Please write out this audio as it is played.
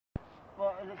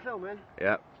Is it filming?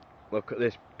 Yeah. Look at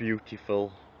this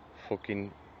beautiful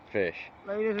fucking fish.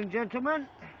 Ladies and gentlemen.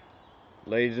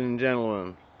 Ladies and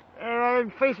gentlemen.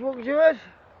 Facebook viewers.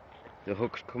 The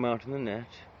hook's come out in the net.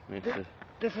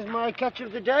 This is my catch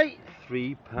of the day.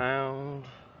 3 pound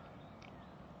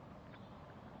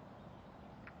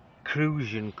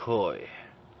Crusian koi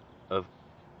of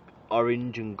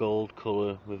orange and gold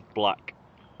colour with black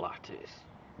lattice.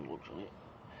 Looks on it.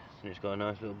 And it's got a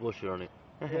nice little blusher on it.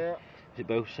 Yeah. Is it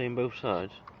both same both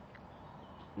sides?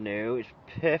 No, it's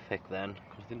perfect then,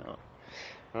 because they're not.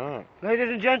 Alright. Ladies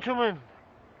and gentlemen.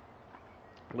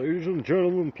 Ladies and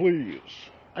gentlemen, please.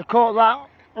 I caught that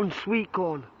on sweet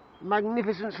corn.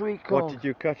 Magnificent sweet corn. What did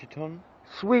you catch it on?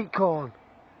 Sweet corn.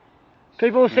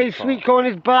 People say sweet corn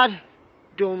is bad.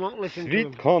 Do not listen to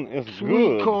them. Sweet corn is good.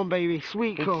 Sweet corn, baby.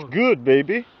 Sweet corn. It's good,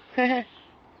 baby.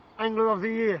 Angler of the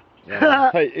year.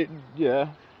 Yeah, hey, yeah,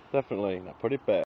 definitely. I put it back.